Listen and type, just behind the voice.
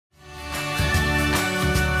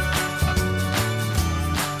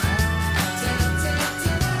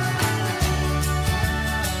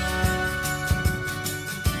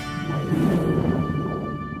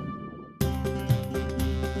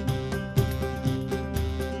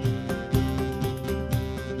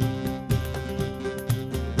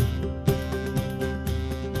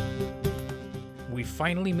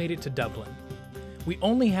finally made it to Dublin. We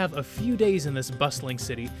only have a few days in this bustling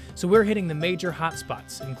city, so we're hitting the major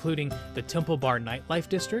hotspots, including the Temple Bar nightlife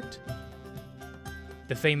district,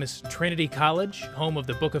 the famous Trinity College, home of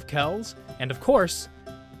the Book of Kells, and of course,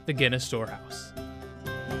 the Guinness Storehouse.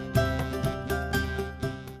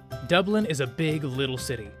 Dublin is a big little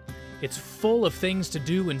city. It's full of things to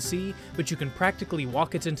do and see, but you can practically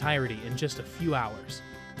walk its entirety in just a few hours.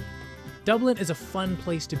 Dublin is a fun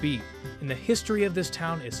place to be, and the history of this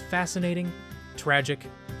town is fascinating, tragic,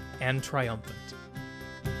 and triumphant.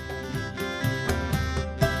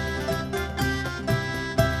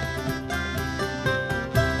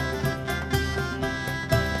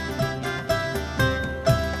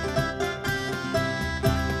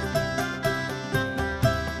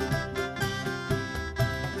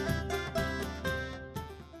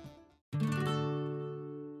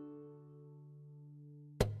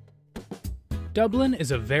 Dublin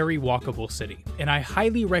is a very walkable city, and I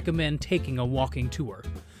highly recommend taking a walking tour.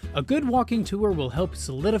 A good walking tour will help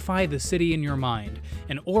solidify the city in your mind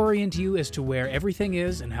and orient you as to where everything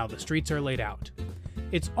is and how the streets are laid out.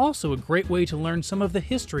 It's also a great way to learn some of the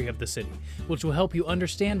history of the city, which will help you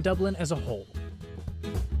understand Dublin as a whole.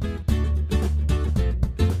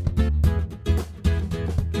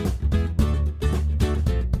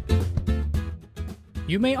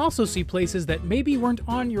 You may also see places that maybe weren't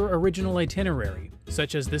on your original itinerary,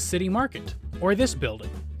 such as this city market, or this building,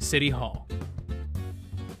 City Hall.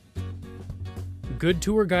 Good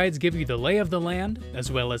tour guides give you the lay of the land,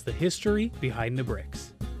 as well as the history behind the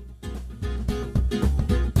bricks.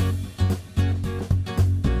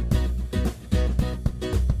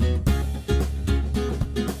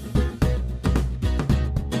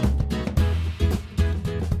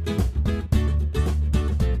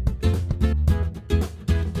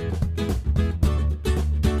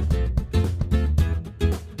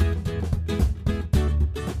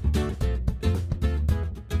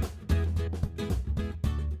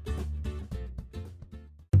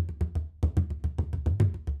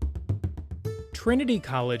 Trinity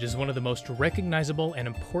College is one of the most recognizable and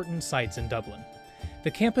important sites in Dublin. The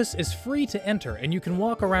campus is free to enter and you can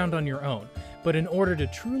walk around on your own, but in order to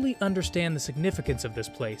truly understand the significance of this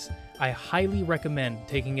place, I highly recommend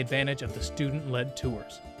taking advantage of the student-led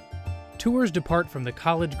tours. Tours depart from the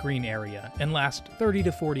College Green area and last 30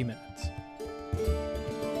 to 40 minutes.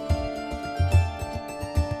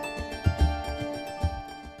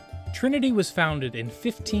 Trinity was founded in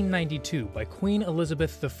 1592 by Queen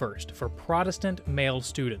Elizabeth I for Protestant male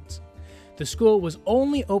students. The school was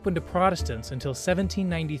only open to Protestants until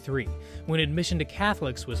 1793, when admission to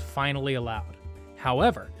Catholics was finally allowed.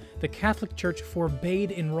 However, the Catholic Church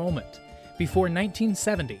forbade enrollment. Before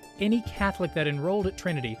 1970, any Catholic that enrolled at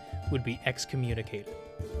Trinity would be excommunicated.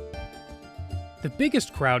 The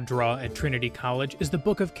biggest crowd draw at Trinity College is the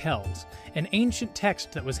Book of Kells, an ancient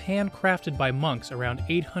text that was handcrafted by monks around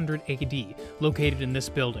 800 AD, located in this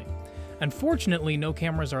building. Unfortunately, no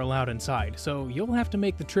cameras are allowed inside, so you'll have to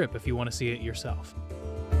make the trip if you want to see it yourself.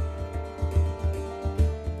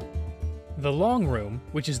 The Long Room,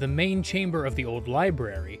 which is the main chamber of the old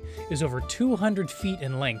library, is over 200 feet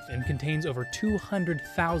in length and contains over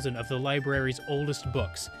 200,000 of the library's oldest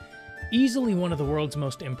books. Easily one of the world's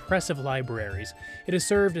most impressive libraries, it has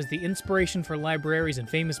served as the inspiration for libraries in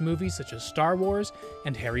famous movies such as Star Wars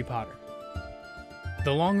and Harry Potter.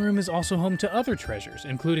 The Long Room is also home to other treasures,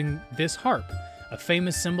 including this harp, a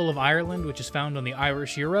famous symbol of Ireland which is found on the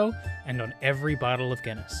Irish euro and on every bottle of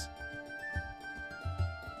Guinness.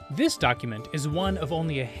 This document is one of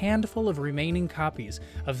only a handful of remaining copies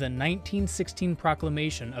of the 1916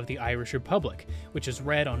 Proclamation of the Irish Republic, which is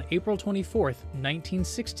read on April 24,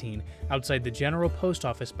 1916, outside the General Post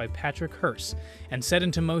Office by Patrick Hearst, and set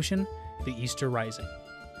into motion the Easter Rising.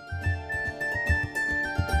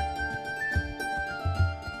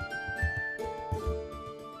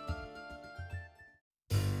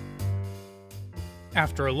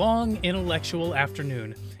 After a long, intellectual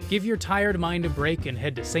afternoon, give your tired mind a break and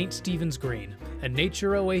head to St. Stephen's Green, a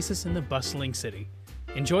nature oasis in the bustling city.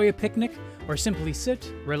 Enjoy a picnic, or simply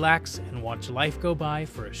sit, relax, and watch life go by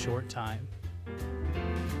for a short time.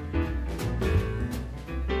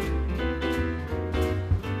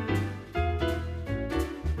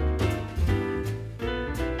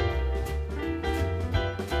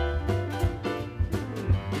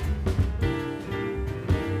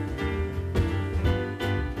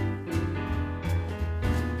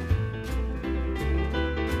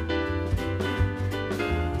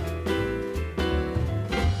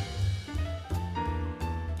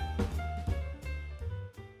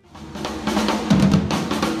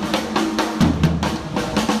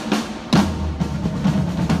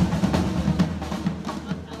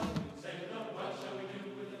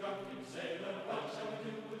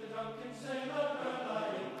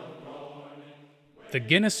 The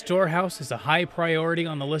Guinness Storehouse is a high priority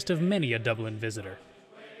on the list of many a Dublin visitor.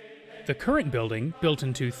 The current building, built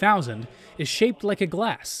in 2000, is shaped like a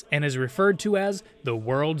glass and is referred to as the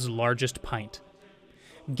world's largest pint.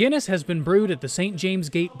 Guinness has been brewed at the St. James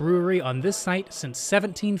Gate Brewery on this site since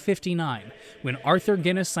 1759, when Arthur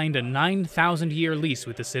Guinness signed a 9,000-year lease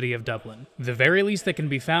with the city of Dublin, the very lease that can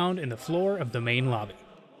be found in the floor of the main lobby.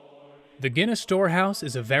 The Guinness Storehouse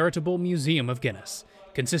is a veritable museum of Guinness,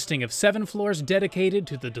 consisting of 7 floors dedicated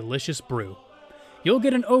to the delicious brew. You'll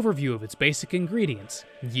get an overview of its basic ingredients: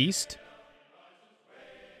 yeast,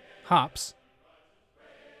 hops,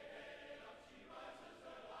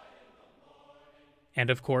 and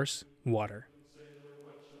of course, water.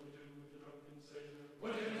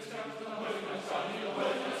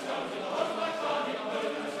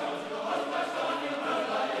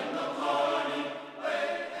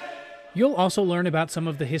 You'll also learn about some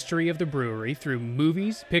of the history of the brewery through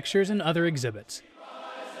movies, pictures, and other exhibits.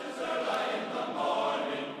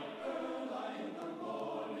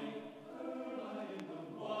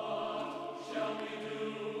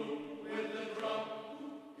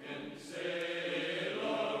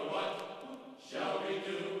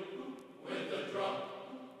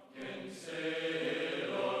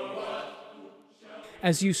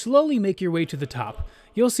 As you slowly make your way to the top,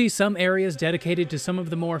 you'll see some areas dedicated to some of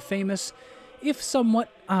the more famous, if somewhat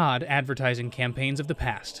odd, advertising campaigns of the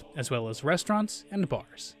past, as well as restaurants and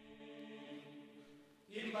bars.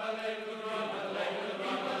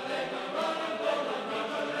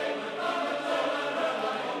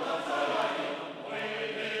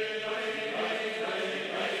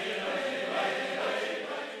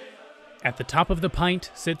 At the top of the pint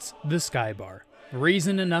sits the Sky Bar,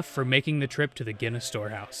 reason enough for making the trip to the Guinness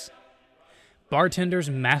Storehouse. Bartenders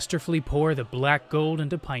masterfully pour the black gold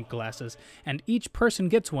into pint glasses, and each person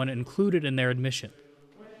gets one included in their admission.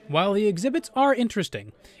 While the exhibits are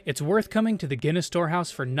interesting, it's worth coming to the Guinness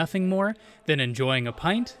Storehouse for nothing more than enjoying a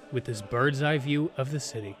pint with this bird's eye view of the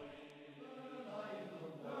city.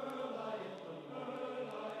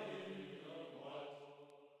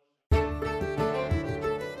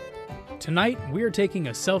 Tonight, we are taking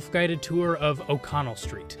a self-guided tour of O'Connell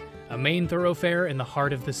Street, a main thoroughfare in the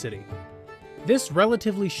heart of the city. This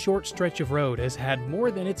relatively short stretch of road has had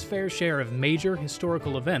more than its fair share of major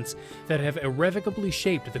historical events that have irrevocably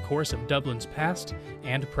shaped the course of Dublin's past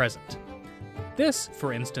and present. This,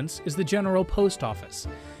 for instance, is the General Post Office,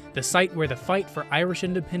 the site where the fight for Irish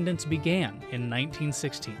independence began in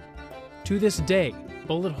 1916. To this day,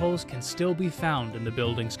 bullet holes can still be found in the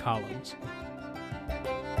building's columns.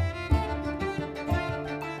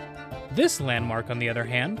 This landmark, on the other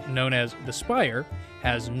hand, known as the Spire,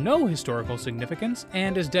 has no historical significance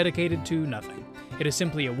and is dedicated to nothing. It is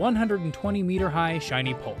simply a 120-meter-high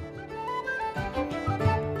shiny pole.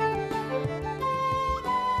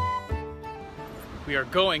 We are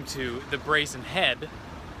going to the Brazen Head,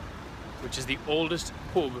 which is the oldest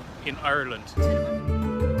pub in Ireland.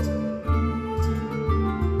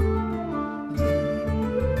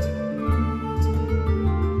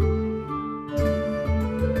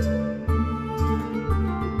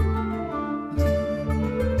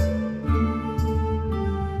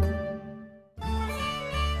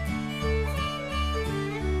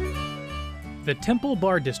 The Temple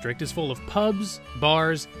Bar District is full of pubs,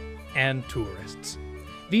 bars, and tourists.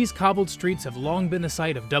 These cobbled streets have long been the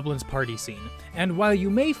site of Dublin's party scene, and while you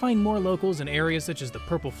may find more locals in areas such as the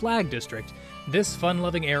Purple Flag District, this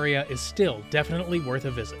fun-loving area is still definitely worth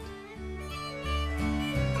a visit.